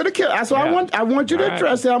said you could have killed. That's why I want you to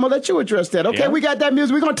address that. I'm going to let you address that. Okay, we got that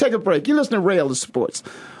music. We're going to take a break. You listen to Rail to Sports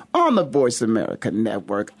on the Voice America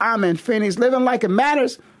Network. I'm in Phoenix, living like it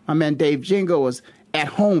matters. My man Dave Jingo is at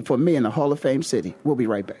home for me in the Hall of Fame city. We'll be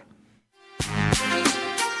right back.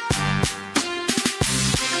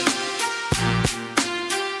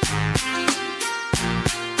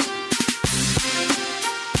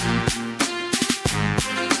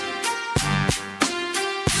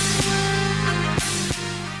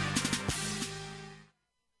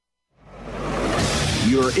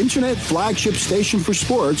 Your internet flagship station for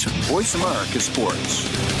sports, Voice America Sports.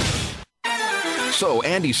 So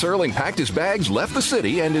Andy Serling packed his bags, left the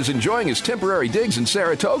city, and is enjoying his temporary digs in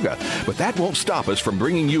Saratoga. But that won't stop us from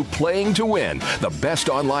bringing you Playing to Win, the best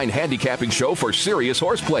online handicapping show for serious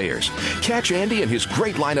horse players. Catch Andy and his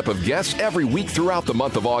great lineup of guests every week throughout the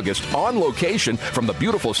month of August on location from the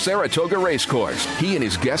beautiful Saratoga Racecourse. He and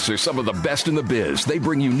his guests are some of the best in the biz. They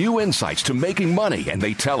bring you new insights to making money, and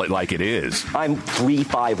they tell it like it is. I'm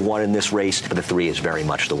 3-5-1 in this race, but the 3 is very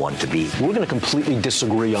much the one to beat. We're going to completely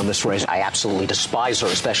disagree on this race. I absolutely despise her,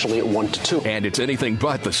 especially at 1-2. And it's anything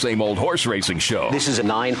but the same old horse racing show. This is a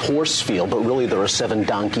 9-horse field, but really there are 7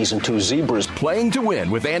 donkeys and 2 zebras. Playing to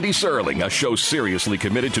Win with Andy Serling, a show seriously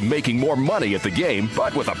committed to making more money at the game,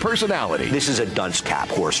 but with a personality. This is a dunce cap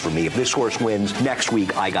horse for me. If this horse wins, next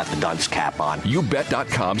week I got the dunce cap on.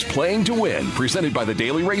 YouBet.com's Playing to Win, presented by the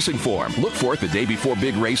Daily Racing Form. Look for it the day before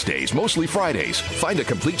big race days, mostly Fridays. Find a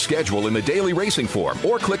complete schedule in the Daily Racing Form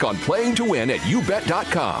or click on Playing to Win at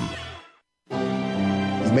YouBet.com.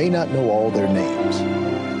 You may not know all their names,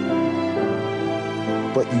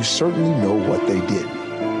 but you certainly know what they did.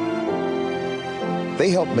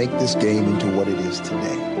 They helped make this game into what it is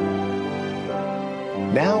today.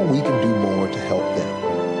 Now we can do more to help them.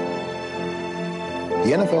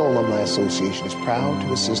 The NFL Alumni Association is proud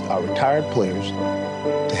to assist our retired players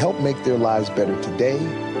to help make their lives better today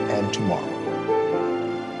and tomorrow.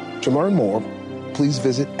 To learn more, please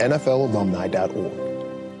visit NFLalumni.org.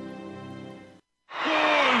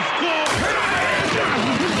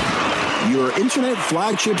 Your internet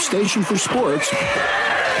flagship station for sports,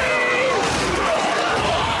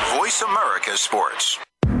 Voice America Sports.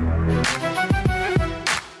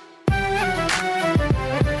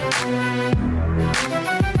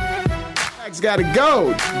 Got to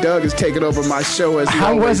go. Doug is taking over my show as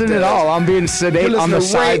I wasn't at all. I'm being sedate on the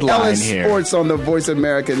sideline here. Sports on the Voice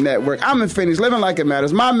America Network. I'm in Phoenix, living like it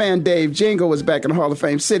matters. My man Dave Jingo was back in the Hall of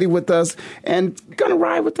Fame City with us and gonna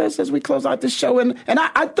ride with us as we close out the show. And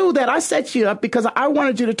I threw that. I set you up because I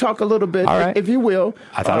wanted you to talk a little bit, if you will.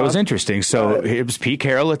 I thought it was interesting. So it was Pete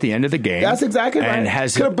Carroll at the end of the game. That's exactly right.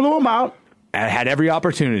 And could have blew him out. And had every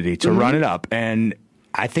opportunity to run it up. And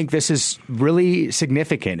I think this is really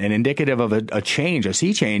significant and indicative of a change, a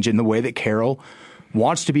sea change in the way that Carroll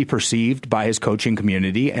wants to be perceived by his coaching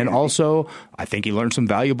community. And also, I think he learned some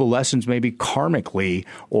valuable lessons, maybe karmically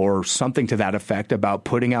or something to that effect, about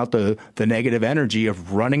putting out the negative energy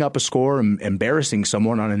of running up a score and embarrassing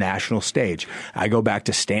someone on a national stage. I go back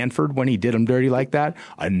to Stanford when he did him dirty like that,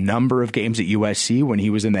 a number of games at USC when he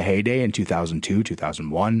was in the heyday in 2002,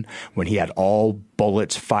 2001, when he had all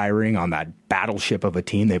bullets firing on that battleship of a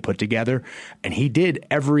team they put together. And he did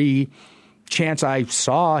every chance I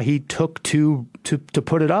saw he took to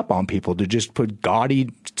put it up on people, to just put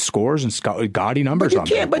gaudy scores and gaudy numbers on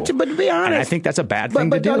people. But to be honest, and I think that's a bad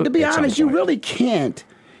thing to do. To be honest, you really can't.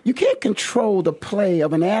 you can't control the play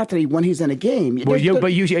of an athlete when he's in a game.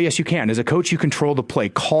 Yes, you can. As a coach, you control the play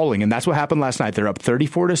calling, and that's what happened last night. They're up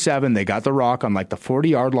 34-7. They got the rock on like the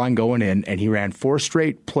 40-yard line going in, and he ran 4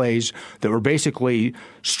 straight plays that were basically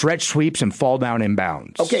stretch sweeps and fall down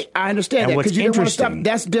inbounds. Okay, I understand that because you didn't want to stop.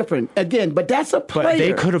 That's different. Again, but that's a player. But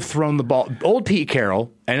they could have thrown the ball. Old Pete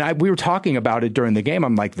Carroll, and we were talking about it during the game.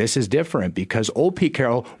 I'm like, this is different because old Pete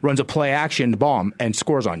Carroll runs a play action bomb and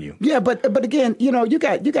scores on you. Yeah, but again, you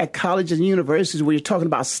got colleges and universities where you're talking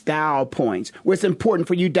about style points, where it's important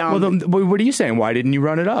for you down. Well, what are you saying? Why didn't you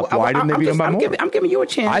run it up? Why didn't they beat them by more? I'm giving you a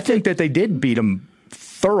chance. I think that they did beat them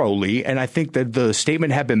thoroughly, and I think that the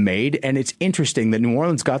statement had been made, and it's interesting that New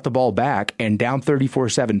Orleans got the ball back and down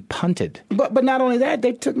 34-7 punted. But not only that,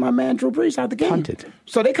 they took my man Drew Brees out of the game. Punted.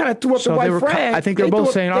 So they kind of threw up the white flag. I think they're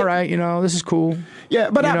both saying, all right, this is cool.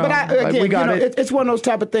 Yeah, it's one of those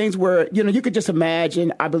type of things where, you could just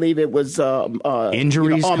imagine, I believe it was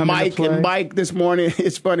injuries on Mike into play. And Mike this morning,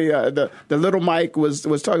 it's funny, the little Mike was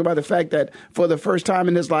talking about the fact that for the first time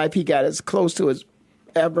in his life, he got as close to as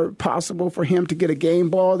ever possible for him to get a game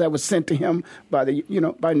ball that was sent to him by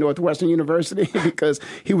by Northwestern University because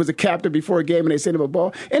he was a captain before a game and they sent him a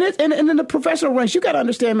ball. And in the professional ranks, you got to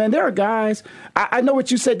understand, man, there are guys. I know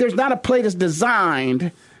what you said. There's not a play that's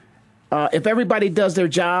designed. If everybody does their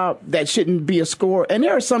job, that shouldn't be a score. And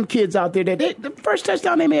there are some kids out there that the first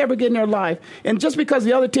touchdown they may ever get in their life, and just because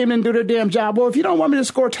the other team didn't do their damn job, well, if you don't want me to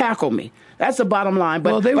score, tackle me. That's the bottom line.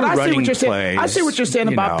 But I see what you're saying. I see what you're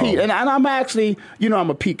saying about Pete, and I'm actually, I'm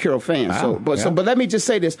a Pete Carroll fan. But let me just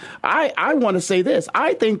say this. I want to say this.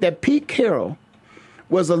 I think that Pete Carroll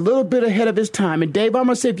was a little bit ahead of his time. And Dave, I'm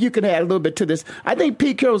going to see if you can add a little bit to this. I think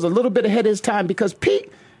Pete Carroll was a little bit ahead of his time because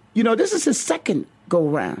Pete, this is his second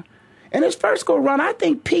go-round. And his first go-round, I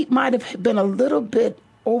think Pete might have been a little bit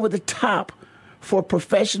over the top for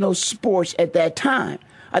professional sports at that time.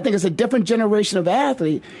 I think it's a different generation of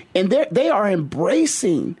athlete, and they are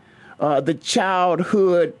embracing the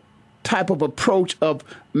childhood type of approach of,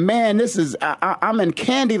 man, this is I'm in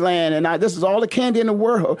Candyland, and this is all the candy in the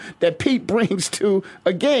world that Pete brings to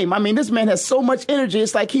a game. I mean, this man has so much energy.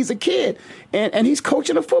 It's like he's a kid, and he's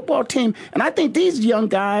coaching a football team. And I think these young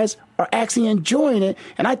guys are actually enjoying it.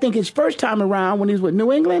 And I think his first time around when he was with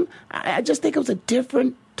New England, I just think it was a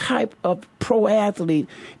different type of pro athlete,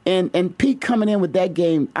 and Pete coming in with that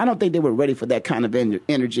game, I don't think they were ready for that kind of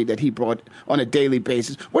energy that he brought on a daily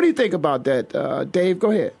basis. What do you think about that, Dave? Go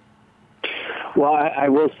ahead. Well, I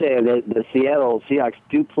will say that the Seattle Seahawks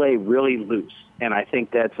do play really loose, and I think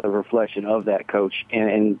that's a reflection of that coach.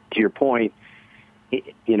 And to your point, you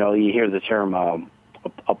hear the term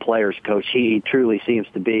a player's coach. He truly seems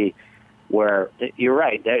to be where you're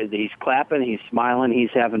right. He's clapping, he's smiling,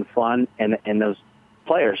 he's having fun, and those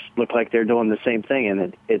players look like they're doing the same thing,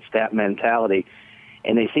 and it's that mentality.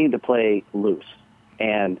 And they seem to play loose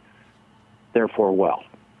and therefore well.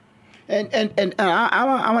 And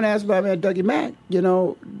I want to ask about Dougie Mack.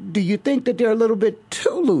 Do you think that they're a little bit too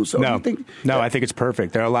loose? No, I think it's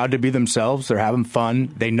perfect. They're allowed to be themselves. They're having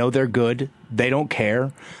fun. They know they're good. They don't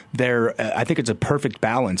care. I think it's a perfect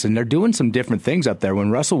balance, and they're doing some different things up there.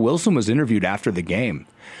 When Russell Wilson was interviewed after the game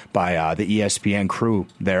by the ESPN crew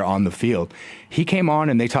there on the field, he came on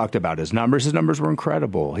and they talked about his numbers. His numbers were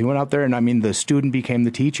incredible. He went out there and, the student became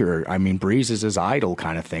the teacher. Brees is his idol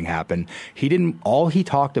kind of thing happened. All he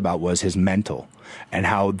talked about was his mental and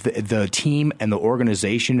how the team and the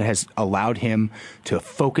organization has allowed him to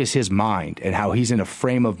focus his mind and how he's in a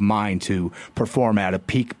frame of mind to perform at a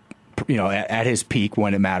peak, at his peak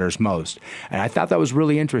when it matters most. And I thought that was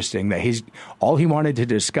really interesting that all he wanted to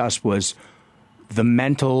discuss was the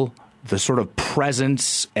mental, the sort of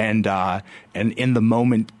presence and in the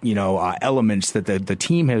moment, elements that the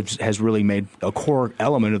team has really made a core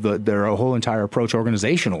element of their whole entire approach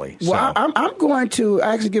organizationally. Well, I'm going to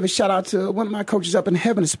actually give a shout out to one of my coaches up in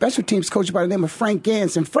heaven, a special teams coach by the name of Frank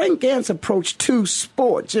Gantz. And Frank Gantz' approach to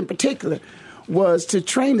sports in particular was to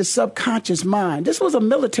train the subconscious mind. This was a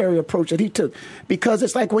military approach that he took because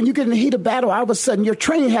it's like when you get in the heat of battle, all of a sudden your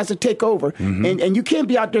training has to take over. Mm-hmm. And you can't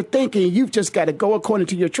be out there thinking. You've just got to go according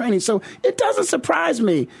to your training. So it doesn't surprise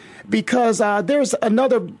me because there's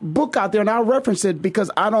another book out there, and I'll reference it because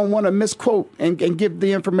I don't want to misquote and give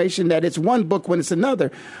the information that it's one book when it's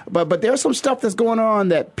another. But there's some stuff that's going on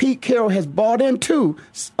that Pete Carroll has bought into,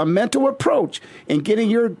 a mental approach in getting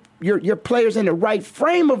your players in the right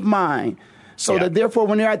frame of mind. So that therefore,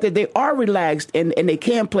 when they're out there, they are relaxed and they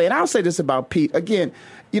can play. And I'll say this about Pete. Again,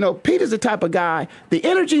 Pete is the type of guy, the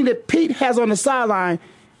energy that Pete has on the sideline,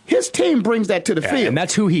 His team brings that to the field. And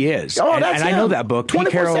that's who he is. Oh, and that's I him. know that book. Pete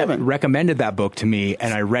Carroll 24/7. recommended that book to me,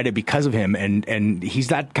 and I read it because of him. And he's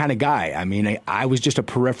that kind of guy. I mean, I was just a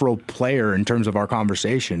peripheral player in terms of our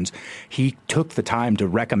conversations. He took the time to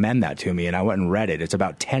recommend that to me, and I went and read it. It's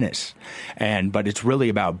about tennis, but it's really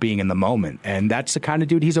about being in the moment. And that's the kind of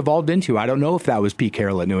dude he's evolved into. I don't know if that was Pete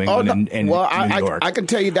Carroll at New England and New York. I can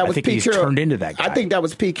tell you that was Pete Pete Carroll. Turned into that guy. I think that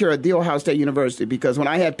was Pete Carroll at The Ohio State University, because when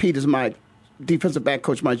I had Pete as my defensive back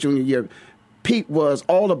coach my junior year, Pete was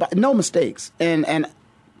all about no mistakes. And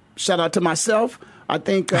shout out to myself. I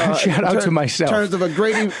think shout out to myself. In terms of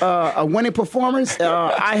a winning performance,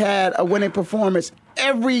 I had a winning performance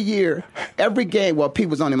every year, every game. Well, Pete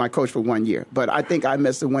was only my coach for 1 year, but I think I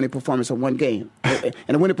missed a winning performance in one game. And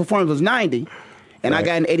the winning performance was 90. And I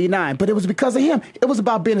got an 89, but it was because of him. It was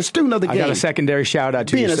about being a student of the game. I got a secondary shout out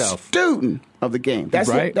to being yourself. Being a student of the game. That's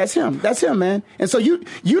right. it. That's him. That's him, man. And so you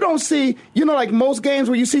don't see, like most games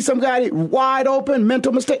where you see some guy wide open,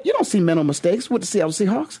 mental mistake. You don't see mental mistakes with the Seattle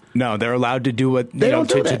Seahawks. No, they're allowed to do what they don't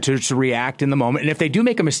do that. To react in the moment. And if they do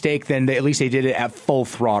make a mistake, then at least they did it at full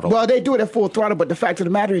throttle. Well, they do it at full throttle, but the fact of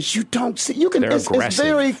the matter is you don't see. It's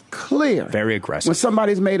very clear. Very aggressive. When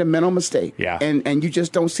somebody's made a mental mistake. Yeah. And you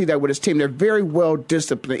just don't see that with his team. They're very well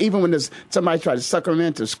disciplined. Even when somebody tried to sucker them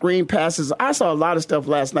into screen passes. I saw a lot of stuff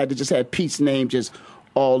last night that just had Pete's name just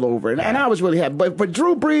all over it. And I was really happy. But for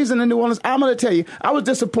Drew Brees and the New Orleans, I'm going to tell you, I was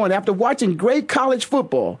disappointed after watching great college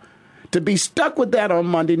football to be stuck with that on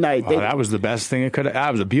Monday night. That was the best thing it could have.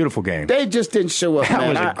 That was a beautiful game. They just didn't show up,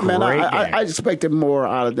 man. That was a great game. I expected more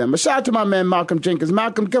out of them. But shout out to my man Malcolm Jenkins.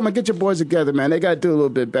 Malcolm, come on, get your boys together, man. They got to do a little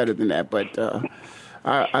bit better than that. But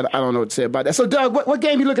I don't know what to say about that. So, Doug, what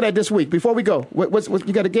game are you looking at this week? Before we go, what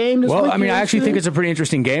you got a game this week? Well, I mean, I actually think it's a pretty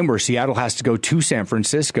interesting game where Seattle has to go to San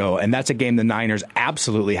Francisco, and that's a game the Niners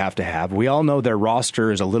absolutely have to have. We all know their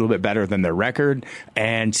roster is a little bit better than their record,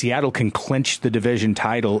 and Seattle can clinch the division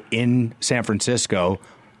title in San Francisco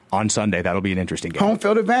on Sunday. That'll be an interesting game. Home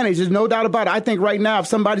field advantage, there's no doubt about it. I think right now, if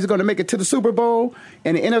somebody's going to make it to the Super Bowl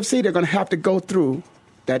in the NFC, they're going to have to go through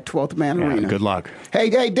that 12th man arena. Good luck.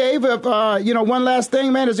 Hey, Dave, one last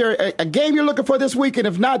thing, man. Is there a game you're looking for this week? And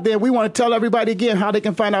if not, then we want to tell everybody again how they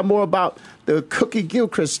can find out more about the Cookie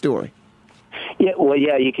Gilchrist story.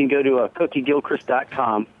 Yeah, you can go to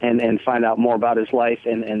cookiegilchrist.com and find out more about his life.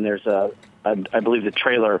 And there's I believe the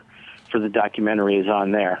trailer for the documentary is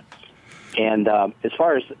on there. And as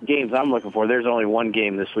far as games I'm looking for, there's only one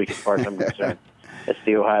game this week as far as I'm concerned. It's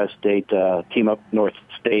the Ohio State Team Up North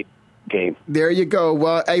State game. There you go.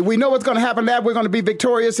 Well, hey, we know what's going to happen now. We're going to be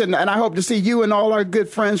victorious, and I hope to see you and all our good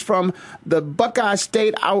friends from the Buckeye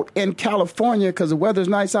State out in California, because the weather's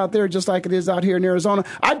nice out there just like it is out here in Arizona.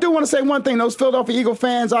 I do want to say one thing. Those Philadelphia Eagle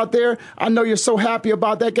fans out there, I know you're so happy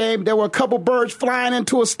about that game. There were a couple birds flying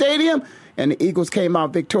into a stadium, and the Eagles came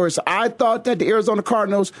out victorious. I thought that the Arizona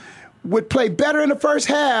Cardinals would play better in the first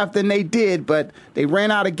half than they did, but they ran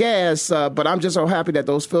out of gas. But I'm just so happy that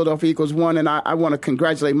those Philadelphia Eagles won, and I want to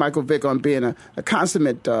congratulate Michael Vick on being a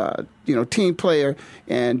consummate team player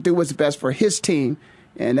and do what's best for his team,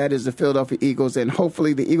 and that is the Philadelphia Eagles. And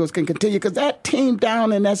hopefully the Eagles can continue, because that team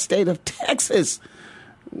down in that state of Texas,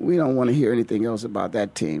 we don't want to hear anything else about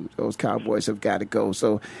that team. Those Cowboys have got to go.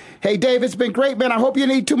 So, hey, Dave, it's been great, man. I hope you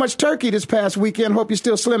didn't eat too much turkey this past weekend. Hope you're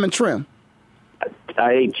still slim and trim.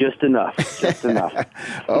 I ate just enough.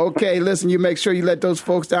 Okay, listen, you make sure you let those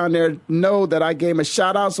folks down there know that I gave them a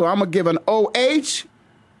shout-out, so I'm going to give an OH.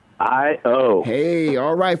 I-O. Hey,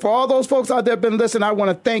 all right. For all those folks out there been listening, I want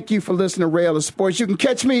to thank you for listening to Ray Ellis Sports. You can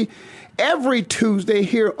catch me every Tuesday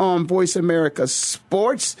here on Voice America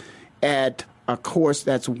Sports at, of course,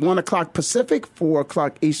 that's 1 o'clock Pacific, 4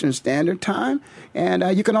 o'clock Eastern Standard Time.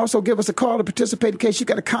 And you can also give us a call to participate in case you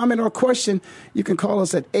got a comment or a question. You can call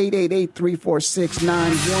us at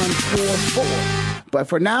 888-346-9144. But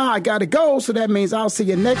for now, I got to go, so that means I'll see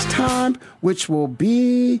you next time, which will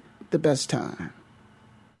be the best time.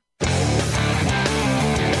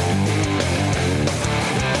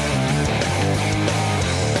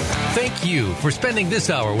 Thank you for spending this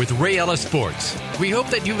hour with Ray Ellis Sports. We hope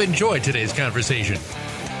that you've enjoyed today's conversation.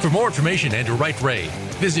 For more information and to write Ray,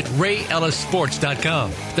 visit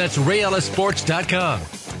RayEllisSports.com. That's RayEllisSports.com.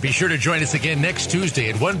 Be sure to join us again next Tuesday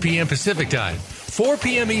at 1 p.m. Pacific Time, 4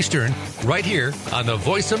 p.m. Eastern, right here on the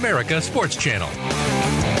Voice America Sports Channel.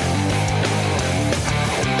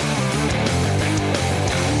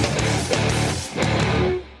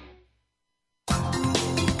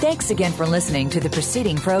 Thanks again for listening to the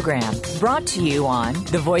preceding program brought to you on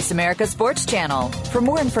the Voice America Sports Channel. For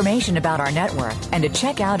more information about our network and to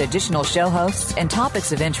check out additional show hosts and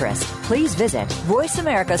topics of interest, please visit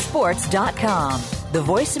VoiceAmericaSports.com. The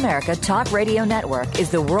Voice America Talk Radio Network is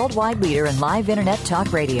the worldwide leader in live Internet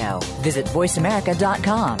talk radio. Visit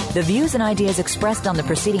voiceamerica.com. The views and ideas expressed on the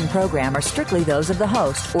preceding program are strictly those of the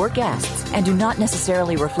host or guests and do not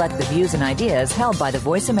necessarily reflect the views and ideas held by the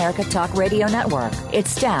Voice America Talk Radio Network,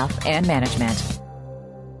 its staff, and management.